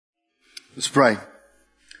Let's pray.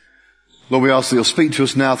 Lord, we ask that you'll speak to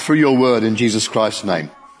us now through your word in Jesus Christ's name.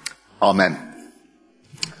 Amen.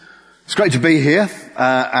 It's great to be here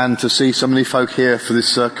and to see so many folk here for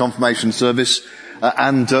this confirmation service.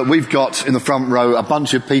 We've got in the front row a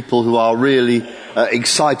bunch of people who are really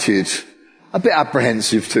excited, a bit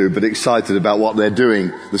apprehensive too, but excited about what they're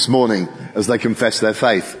doing this morning as they confess their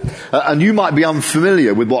faith. And you might be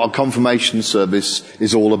unfamiliar with what a confirmation service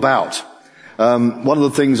is all about. One of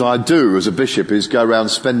the things I do as a bishop is go around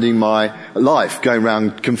spending my life going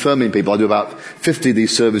around confirming people. I do about 50 of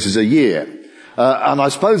these services a year. And I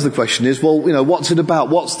suppose the question is, well, what's it about?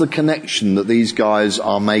 What's the connection that these guys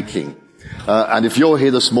are making? And if you're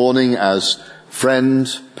here this morning as friend,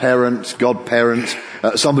 parent, godparent,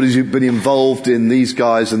 somebody who's been involved in these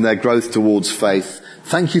guys and their growth towards faith,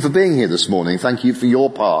 thank you for being here this morning. Thank you for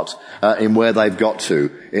your part in where they've got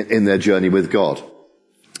to in their journey with God.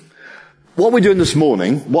 What we're doing this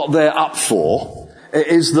morning, what they're up for,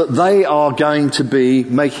 is that they are going to be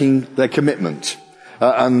making their commitment.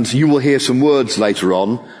 And you will hear some words later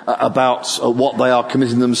on about what they are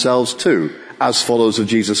committing themselves to as followers of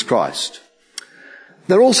Jesus Christ.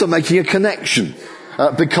 They're also making a connection,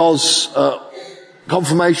 because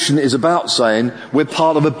confirmation is about saying we're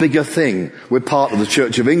part of a bigger thing. We're part of the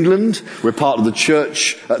Church of England. We're part of the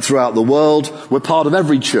church throughout the world. We're part of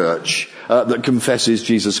every church that confesses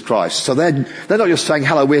Jesus Christ. So they're not just saying,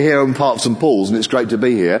 hello, we're here in part of St. Paul's and it's great to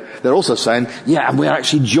be here. They're also saying, yeah, and we're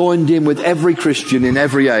actually joined in with every Christian in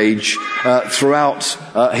every age throughout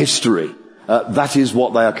history. That is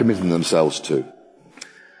what they are committing themselves to.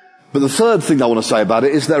 But the third thing I want to say about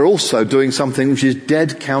it is they're also doing something which is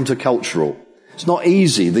dead countercultural. It's not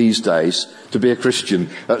easy these days to be a Christian.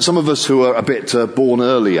 Some of us who are a bit born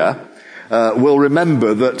earlier will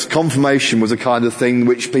remember that confirmation was a kind of thing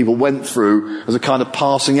which people went through as a kind of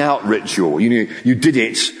passing out ritual. You did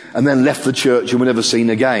it and then left the church and were never seen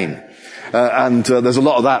again. There's a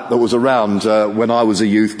lot of that was around when I was a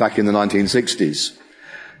youth back in the 1960s.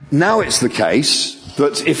 Now it's the case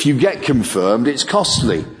that if you get confirmed, it's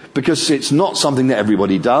costly, because it's not something that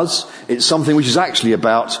everybody does. It's something which is actually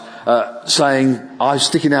about saying, I'm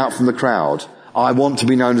sticking out from the crowd. I want to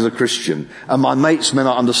be known as a Christian. And my mates may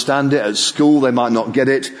not understand it. At school, they might not get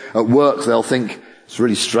it. At work, they'll think, it's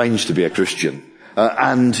really strange to be a Christian.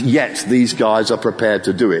 And yet, these guys are prepared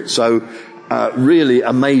to do it. So, really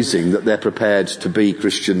amazing that they're prepared to be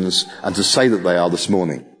Christians and to say that they are this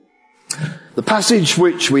morning. The passage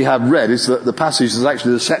which we have read is the passage is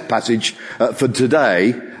actually the set passage for today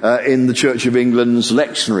in the Church of England's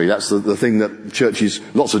lectionary. That's the thing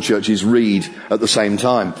that lots of churches read at the same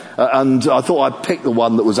time. And I thought I'd pick the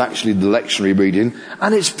one that was actually the lectionary reading,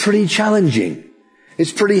 and it's pretty challenging.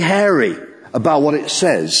 It's pretty hairy about what it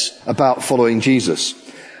says about following Jesus.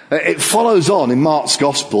 It follows on in Mark's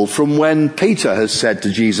Gospel from when Peter has said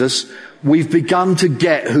to Jesus, we've begun to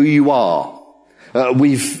get who you are.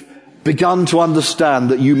 We've begun to understand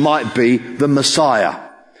that you might be the Messiah.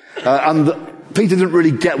 Peter didn't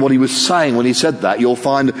really get what he was saying when he said that. You'll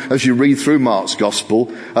find as you read through Mark's Gospel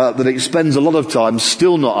that it spends a lot of time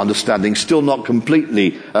still not understanding, still not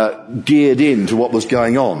completely geared into what was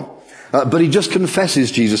going on. But he just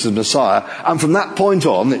confesses Jesus as Messiah. And from that point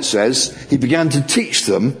on, it says, he began to teach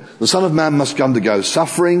them, the Son of Man must undergo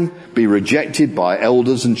suffering, be rejected by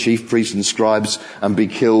elders and chief priests and scribes, and be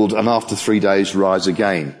killed, and after 3 days rise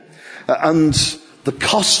again. And the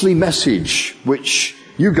costly message which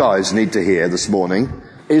you guys need to hear this morning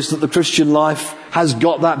is that the Christian life has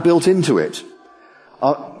got that built into it.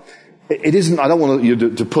 It isn't, I don't want you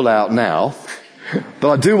to pull out now, but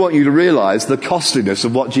I do want you to realise the costliness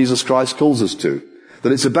of what Jesus Christ calls us to.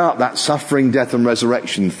 That it's about that suffering, death and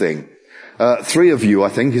resurrection thing. 3 of you, I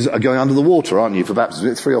think, are going under the water, aren't you, for baptism?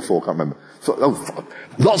 Is it 3 or 4? I can't remember.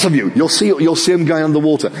 Lots of you. You'll see them going under the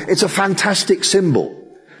water. It's a fantastic symbol.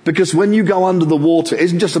 Because when you go under the water, it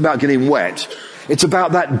isn't just about getting wet. It's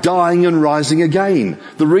about that dying and rising again.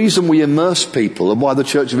 The reason we immerse people and why the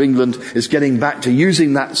Church of England is getting back to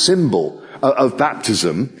using that symbol of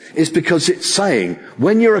baptism is because it's saying,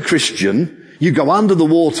 when you're a Christian, you go under the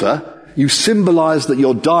water, you symbolise that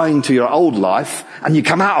you're dying to your old life, and you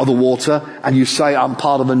come out of the water and you say, I'm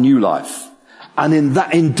part of a new life. And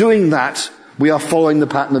in doing that, we are following the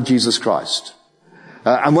pattern of Jesus Christ.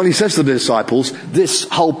 And when he says to the disciples, this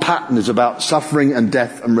whole pattern is about suffering and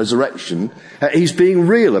death and resurrection, he's being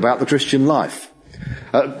real about the Christian life.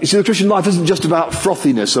 You see, the Christian life isn't just about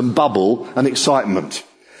frothiness and bubble and excitement.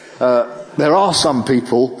 There are some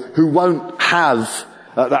people who won't have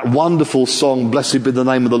that wonderful song, Blessed be the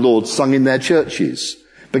name of the Lord, sung in their churches,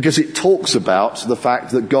 because it talks about the fact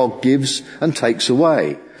that God gives and takes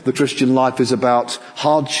away. the Christian life is about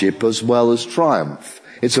hardship as well as triumph.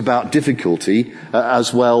 It's about difficulty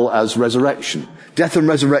as well as resurrection. Death and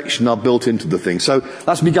resurrection are built into the thing. So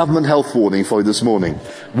that's my government health warning for you this morning.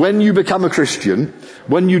 When you become a Christian,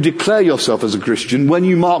 when you declare yourself as a Christian, when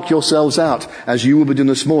you mark yourselves out, as you will be doing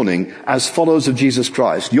this morning, as followers of Jesus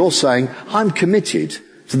Christ, you're saying, I'm committed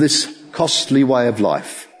to this costly way of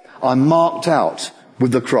life. I'm marked out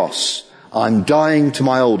with the cross. I'm dying to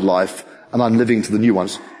my old life and I'm living to the new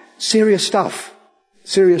ones. Serious stuff.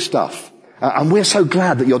 Serious stuff. And we're so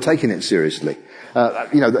glad that you're taking it seriously.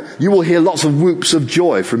 You will hear lots of whoops of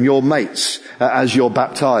joy from your mates as you're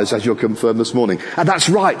baptized, as you're confirmed this morning. And that's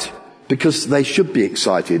right, because they should be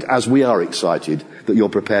excited, as we are excited, that you're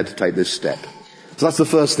prepared to take this step. So that's the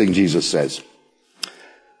first thing Jesus says.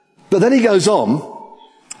 But then he goes on,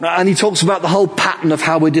 and he talks about the whole pattern of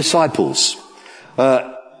how we're disciples.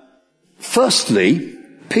 Firstly,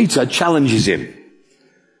 Peter challenges him.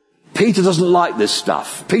 Peter doesn't like this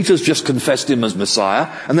stuff. Peter's just confessed him as Messiah,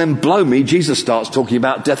 and then blow me, Jesus starts talking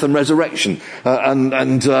about death and resurrection.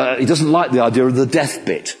 And he doesn't like the idea of the death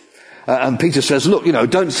bit. And Peter says, look,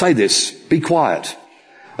 don't say this. Be quiet.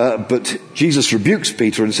 But Jesus rebukes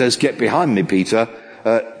Peter and says, get behind me, Peter.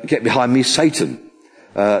 Get behind me, Satan.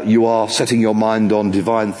 You are setting your mind on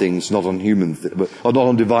divine things, not on not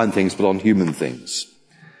on divine things, but on human things.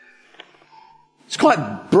 It's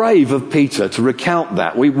quite brave of Peter to recount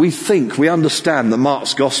that. We understand that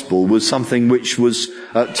Mark's gospel was something which was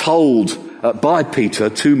told by Peter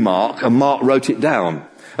to Mark, and Mark wrote it down.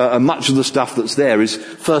 And much of the stuff that's there is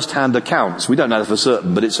first-hand accounts. We don't know for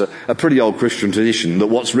certain, but it's a pretty old Christian tradition that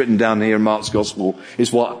what's written down here in Mark's gospel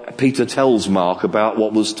is what Peter tells Mark about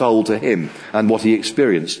what was told to him and what he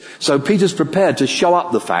experienced. So Peter's prepared to show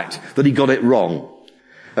up the fact that he got it wrong.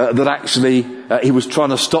 That actually he was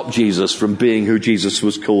trying to stop Jesus from being who Jesus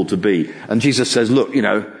was called to be. And Jesus says, look,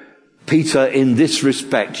 Peter, in this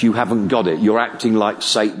respect, you haven't got it. You're acting like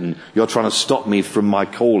Satan. You're trying to stop me from my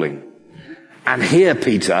calling. And here,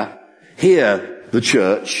 Peter, here, the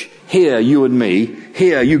church, here, you and me,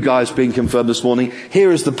 here, you guys being confirmed this morning,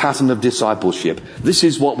 here is the pattern of discipleship. This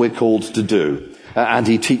is what we're called to do. And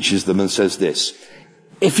he teaches them and says this.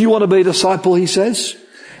 If you want to be a disciple, he says,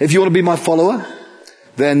 if you want to be my follower,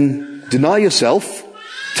 then deny yourself,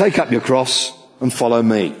 take up your cross, and follow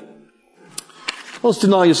me. What does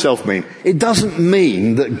deny yourself mean? It doesn't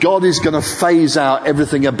mean that God is going to phase out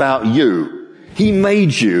everything about you. He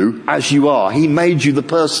made you as you are. He made you the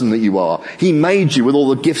person that you are. He made you with all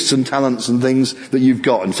the gifts and talents and things that you've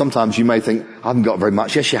got. And sometimes you may think, I haven't got very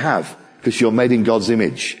much. Yes, you have, because you're made in God's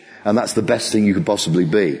image. And that's the best thing you could possibly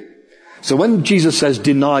be. So when Jesus says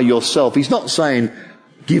deny yourself, he's not saying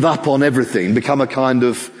give up on everything, become a kind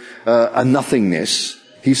of a nothingness.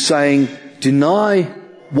 He's saying deny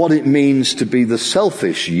what it means to be the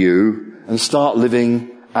selfish you and start living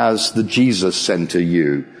as the Jesus-centered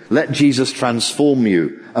you. Let Jesus transform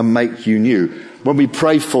you and make you new. When we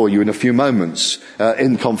pray for you in a few moments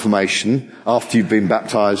in confirmation, after you've been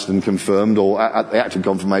baptized and confirmed, or at the act of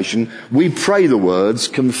confirmation, we pray the words,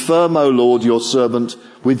 confirm, O Lord, your servant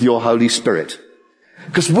with your Holy Spirit.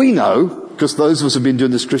 Because we know, because those of us who have been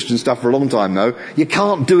doing this Christian stuff for a long time know, you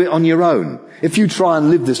can't do it on your own. If you try and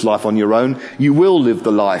live this life on your own, you will live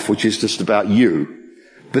the life which is just about you.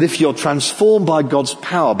 But if you're transformed by God's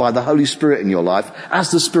power, by the Holy Spirit in your life,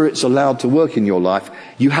 as the Spirit's allowed to work in your life,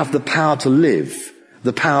 you have the power to live,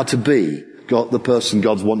 the power to be God, the person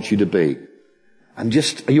God wants you to be. And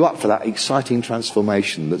are you up for that exciting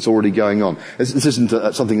transformation that's already going on? This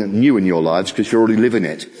isn't something new in your lives because you're already living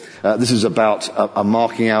it. This is about a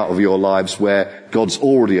marking out of your lives where God's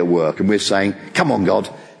already at work, and we're saying, come on God,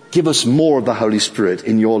 give us more of the Holy Spirit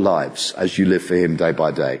in your lives as you live for Him day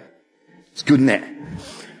by day. It's good, isn't it?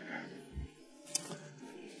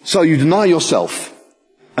 So you deny yourself,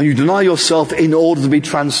 and you deny yourself in order to be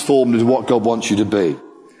transformed into what God wants you to be.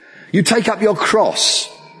 You take up your cross.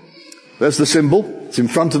 There's the symbol. It's in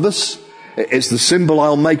front of us. It's the symbol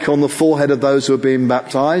I'll make on the forehead of those who are being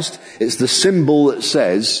baptized. It's the symbol that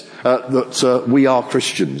says that we are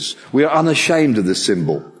Christians. We are unashamed of this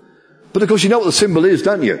symbol. But of course you know what the symbol is,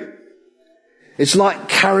 don't you? It's like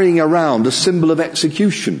carrying around a symbol of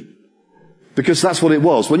execution. Because that's what it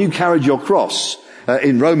was. When you carried your cross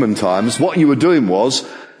in Roman times, what you were doing was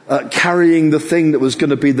carrying the thing that was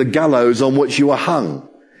going to be the gallows on which you were hung.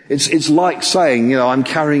 It's like saying, I'm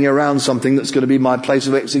carrying around something that's going to be my place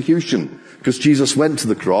of execution. Because Jesus went to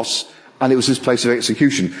the cross and it was his place of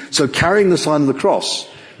execution. So carrying the sign of the cross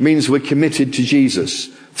means we're committed to Jesus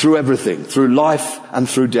through everything, through life and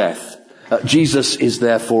through death. Jesus is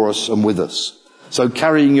there for us and with us. So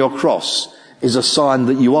carrying your cross is a sign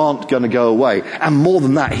that you aren't going to go away. And more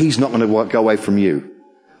than that, he's not going to go away from you.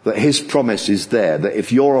 That his promise is there, that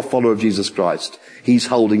if you're a follower of Jesus Christ, he's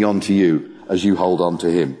holding on to you as you hold on to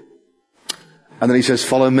him. And then he says,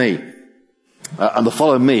 follow me. And the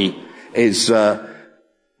follow me is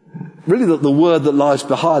really the word that lies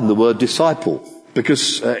behind the word disciple.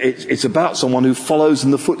 Because it's about someone who follows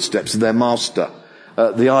in the footsteps of their master.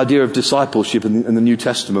 The idea of discipleship in the New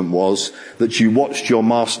Testament was that you watched your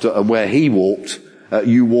master, and where he walked,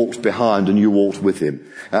 you walked behind and you walked with him.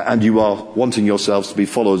 And you are wanting yourselves to be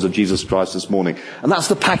followers of Jesus Christ this morning. And that's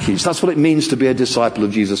the package. That's what it means to be a disciple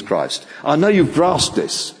of Jesus Christ. I know you've grasped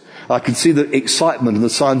this. I can see the excitement and the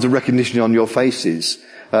signs of recognition on your faces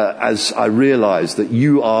as I realise that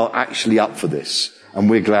you are actually up for this. And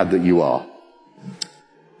we're glad that you are.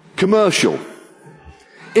 Commercial.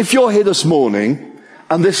 If you're here this morning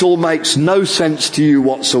and this all makes no sense to you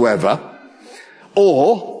whatsoever,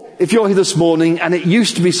 or if you're here this morning and it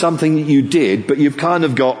used to be something that you did, but you've kind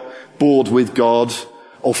of got bored with God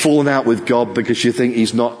or fallen out with God because you think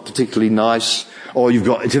he's not particularly nice, or you've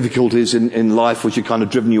got difficulties in life which have kind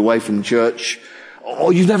of driven you away from church,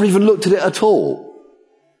 or you've never even looked at it at all,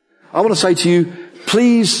 I want to say to you,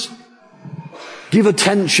 please give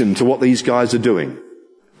attention to what these guys are doing.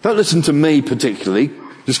 Don't listen to me particularly,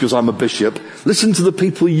 just because I'm a bishop. Listen to the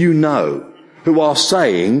people you know who are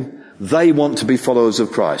saying they want to be followers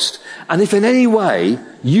of Christ. And if in any way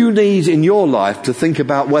you need in your life to think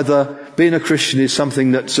about whether being a Christian is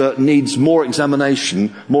something that needs more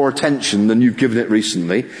examination, more attention than you've given it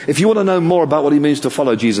recently, if you want to know more about what it means to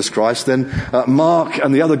follow Jesus Christ, then Mark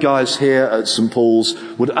and the other guys here at St. Paul's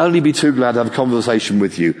would only be too glad to have a conversation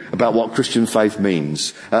with you about what Christian faith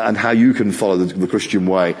means and how you can follow the Christian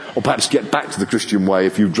way, or perhaps get back to the Christian way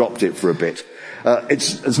if you've dropped it for a bit.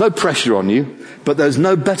 There's no pressure on you, but there's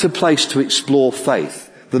no better place to explore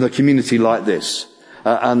faith than a community like this.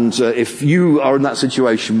 And if you are in that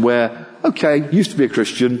situation where, okay, used to be a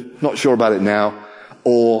Christian, not sure about it now,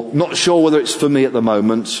 or not sure whether it's for me at the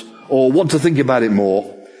moment, or want to think about it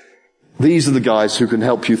more, these are the guys who can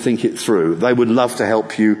help you think it through. They would love to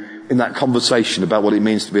help you in that conversation about what it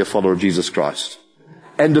means to be a follower of Jesus Christ.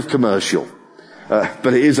 End of commercial.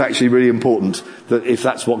 But it is actually really important that if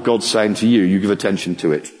that's what God's saying to you, you give attention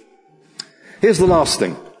to it. Here's the last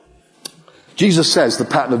thing. Jesus says the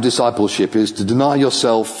pattern of discipleship is to deny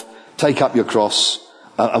yourself, take up your cross,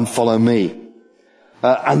 and follow me.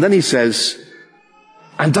 And then he says,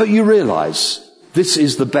 and don't you realise this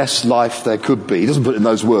is the best life there could be? He doesn't put it in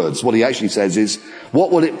those words. What he actually says is,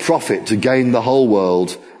 what will it profit to gain the whole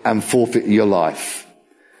world and forfeit your life?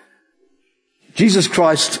 Jesus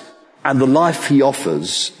Christ and the life he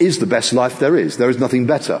offers is the best life there is. There is nothing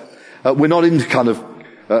better. We're not into kind of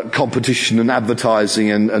competition and advertising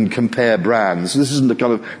and compare brands. This isn't the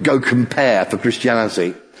kind of go compare for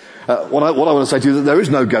Christianity. What I want to say to you is that there is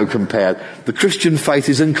no go compare. The Christian faith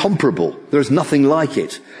is incomparable. There is nothing like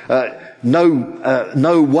it.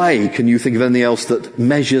 No way can you think of anything else that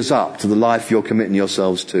measures up to the life you're committing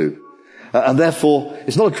yourselves to. And therefore,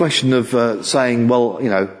 it's not a question of saying, well, you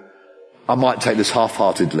know, I might take this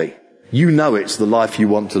half-heartedly. You know it's the life you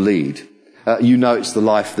want to lead. You know it's the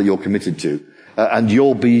life that you're committed to. And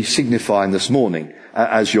you'll be signifying this morning,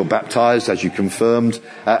 as you're baptized, as you're confirmed,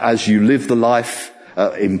 as you live the life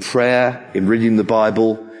in prayer, in reading the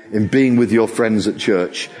Bible, in being with your friends at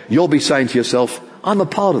church, you'll be saying to yourself, I'm a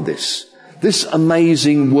part of this. This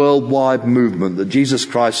amazing worldwide movement that Jesus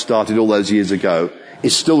Christ started all those years ago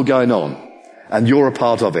is still going on. And you're a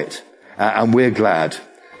part of it. And we're glad.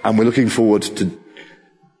 And we're looking forward to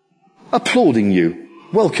applauding you,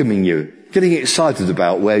 welcoming you, getting excited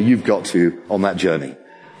about where you've got to on that journey.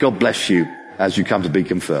 God bless you as you come to be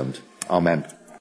confirmed. Amen.